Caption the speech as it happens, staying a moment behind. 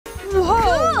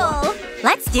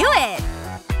do it!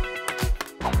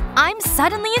 I'm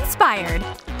suddenly inspired.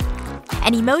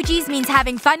 And emojis means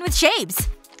having fun with shapes.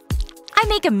 I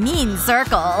make a mean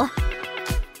circle.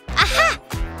 Aha!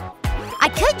 I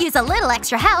could use a little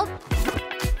extra help.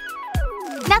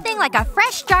 Nothing like a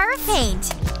fresh jar of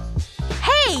paint.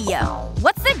 Hey!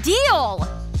 What's the deal?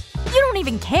 You don't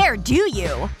even care, do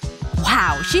you?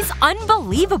 Wow, she's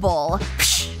unbelievable.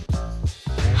 Psh.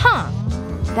 Huh.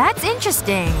 That's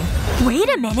interesting. Wait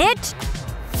a minute.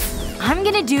 I'm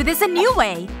gonna do this a new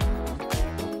way.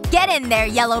 Get in there,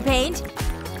 yellow paint.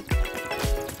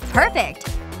 Perfect.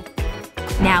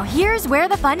 Now here's where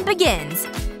the fun begins.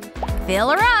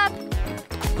 Fill her up.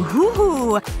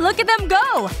 Ooh, look at them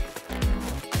go!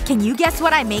 Can you guess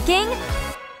what I'm making?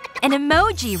 An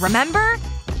emoji, remember?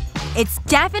 It's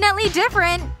definitely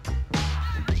different.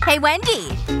 Hey, Wendy.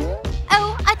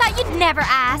 Oh, I thought you'd never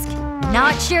ask.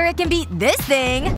 Not sure it can beat this thing.